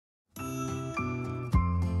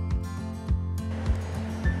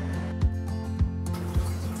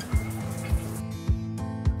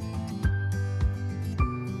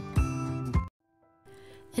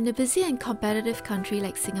In a busy and competitive country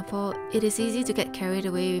like Singapore, it is easy to get carried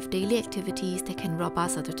away with daily activities that can rob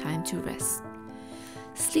us of the time to rest.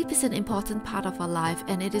 Sleep is an important part of our life,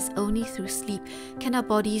 and it is only through sleep can our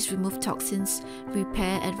bodies remove toxins,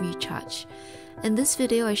 repair and recharge. In this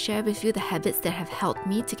video, I share with you the habits that have helped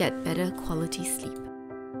me to get better quality sleep.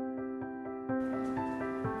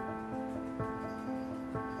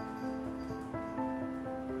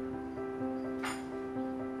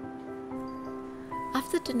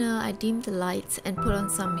 After dinner, I dim the lights and put on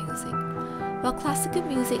some music. While classical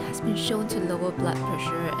music has been shown to lower blood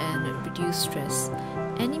pressure and reduce stress,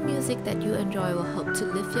 any music that you enjoy will help to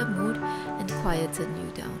lift your mood and quieten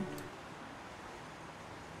you down.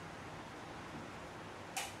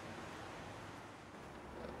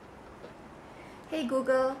 Hey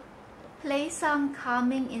Google, play some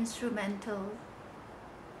calming instrumental.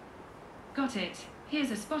 Got it.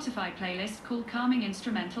 Here's a Spotify playlist called Calming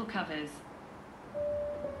Instrumental Covers.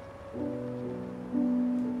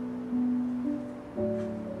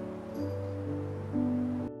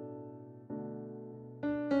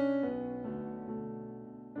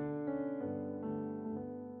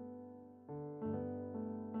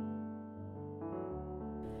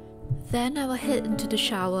 Then I will head into the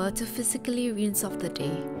shower to physically rinse off the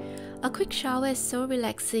day. A quick shower is so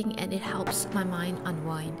relaxing and it helps my mind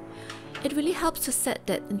unwind. It really helps to set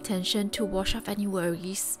that intention to wash off any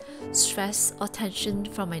worries, stress or tension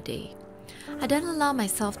from my day. I then allow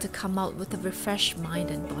myself to come out with a refreshed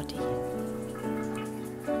mind and body.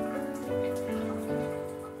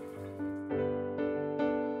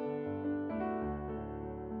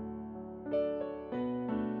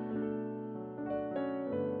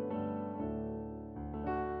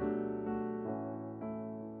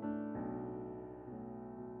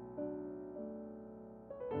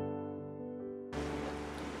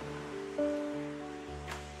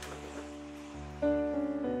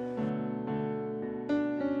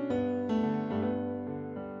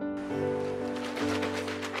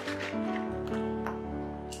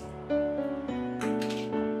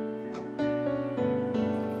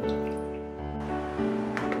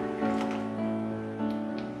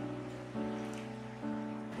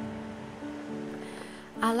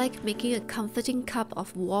 I like making a comforting cup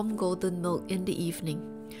of warm golden milk in the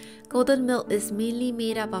evening. Golden milk is mainly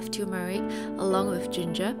made up of turmeric along with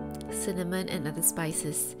ginger, cinnamon and other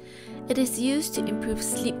spices. It is used to improve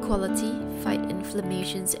sleep quality, fight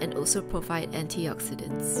inflammations and also provide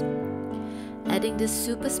antioxidants. Adding this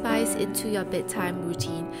super spice into your bedtime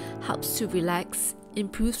routine helps to relax,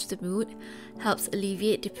 improves the mood, helps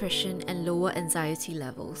alleviate depression and lower anxiety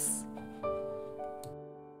levels.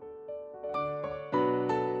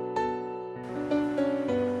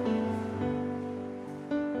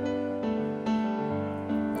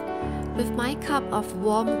 With my cup of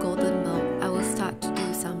warm golden milk, I will start to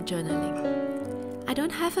do some journaling. I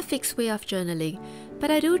don't have a fixed way of journaling,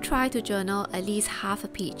 but I do try to journal at least half a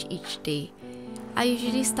page each day. I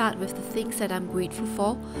usually start with the things that I'm grateful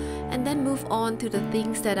for, and then move on to the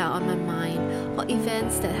things that are on my mind or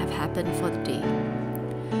events that have happened for the day.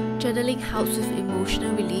 Journaling helps with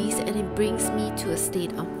emotional release and it brings me to a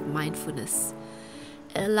state of mindfulness.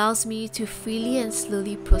 It allows me to freely and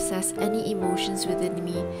slowly process any emotions within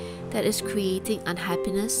me that is creating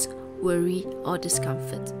unhappiness, worry, or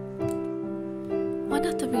discomfort. One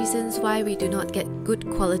of the reasons why we do not get good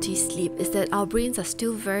quality sleep is that our brains are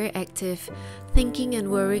still very active, thinking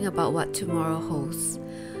and worrying about what tomorrow holds.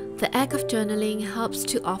 The act of journaling helps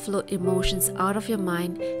to offload emotions out of your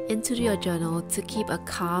mind into your journal to keep a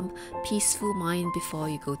calm, peaceful mind before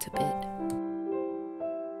you go to bed.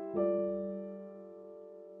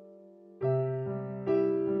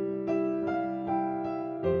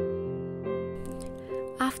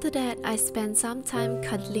 After that, I spend some time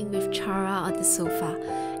cuddling with Chara on the sofa,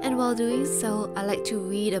 and while doing so, I like to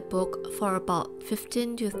read a book for about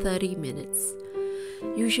 15 to 30 minutes.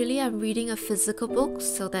 Usually I'm reading a physical book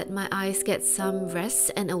so that my eyes get some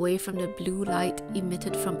rest and away from the blue light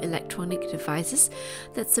emitted from electronic devices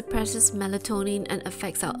that suppresses melatonin and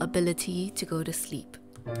affects our ability to go to sleep.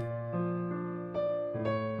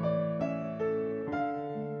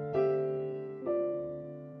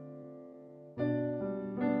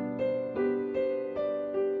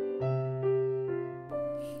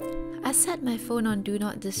 I set my phone on Do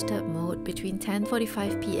Not Disturb mode between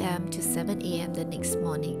 10:45 PM to 7 AM the next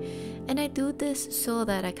morning, and I do this so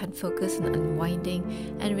that I can focus on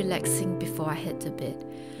unwinding and relaxing before I head to bed.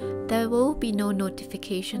 There will be no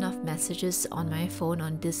notification of messages on my phone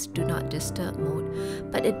on this Do Not Disturb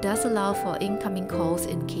mode, but it does allow for incoming calls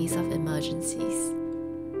in case of emergencies.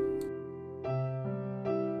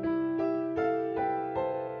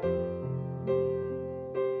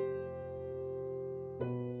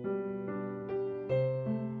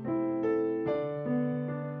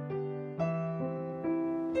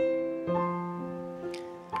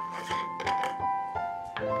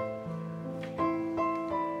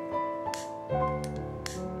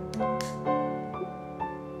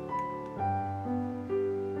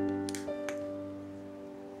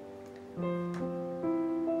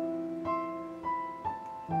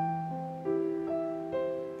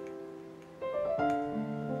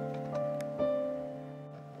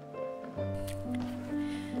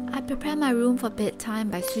 I prepare my room for bedtime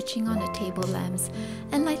by switching on the table lamps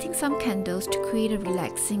and lighting some candles to create a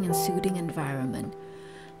relaxing and soothing environment.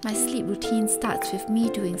 My sleep routine starts with me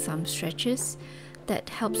doing some stretches that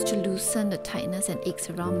helps to loosen the tightness and aches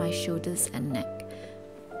around my shoulders and neck.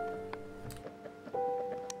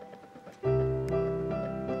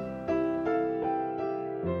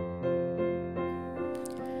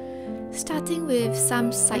 Starting with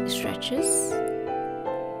some side stretches,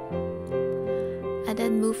 I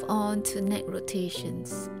then move on to neck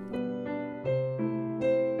rotations.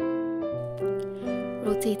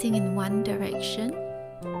 Rotating in one direction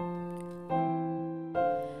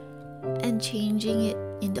and changing it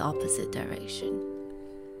in the opposite direction.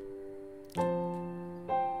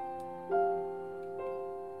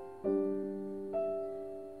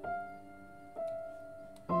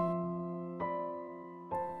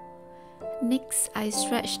 Next, I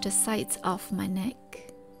stretch the sides of my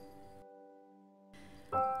neck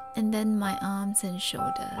and then my arms and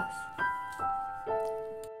shoulders.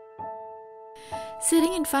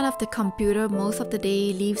 Sitting in front of the computer most of the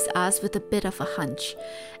day leaves us with a bit of a hunch,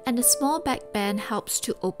 and a small back bend helps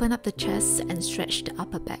to open up the chest and stretch the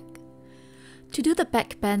upper back. To do the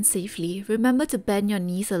back bend safely, remember to bend your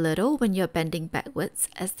knees a little when you're bending backwards,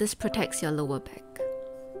 as this protects your lower back.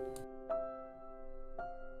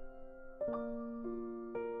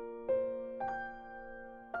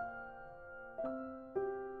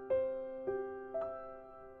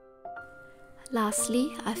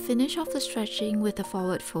 Lastly, I finish off the stretching with a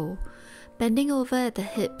forward fold, bending over at the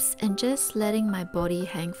hips and just letting my body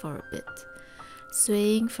hang for a bit,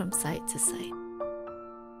 swaying from side to side.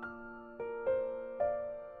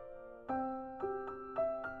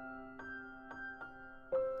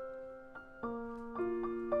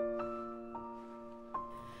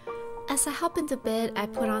 As I hop into bed, I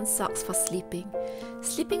put on socks for sleeping.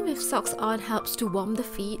 Sleeping with socks on helps to warm the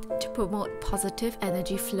feet, to promote positive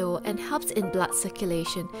energy flow, and helps in blood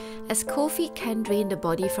circulation, as cold feet can drain the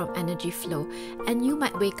body from energy flow, and you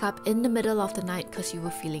might wake up in the middle of the night because you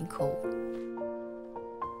were feeling cold.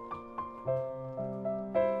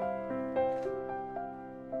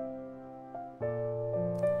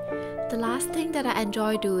 The last thing that I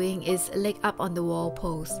enjoy doing is leg up on the wall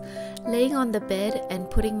pose, laying on the bed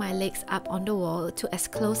and putting my legs up on the wall to as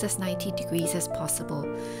close as 90 degrees as possible.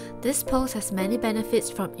 This pose has many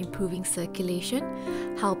benefits, from improving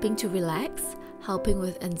circulation, helping to relax, helping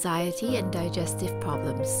with anxiety and digestive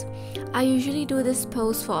problems. I usually do this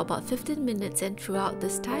pose for about 15 minutes, and throughout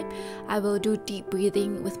this time, I will do deep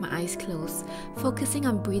breathing with my eyes closed, focusing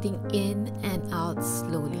on breathing in and out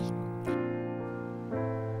slowly.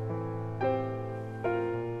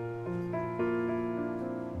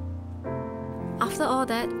 After all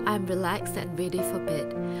that, I'm relaxed and ready for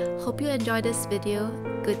bed. Hope you enjoyed this video.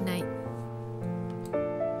 Good night.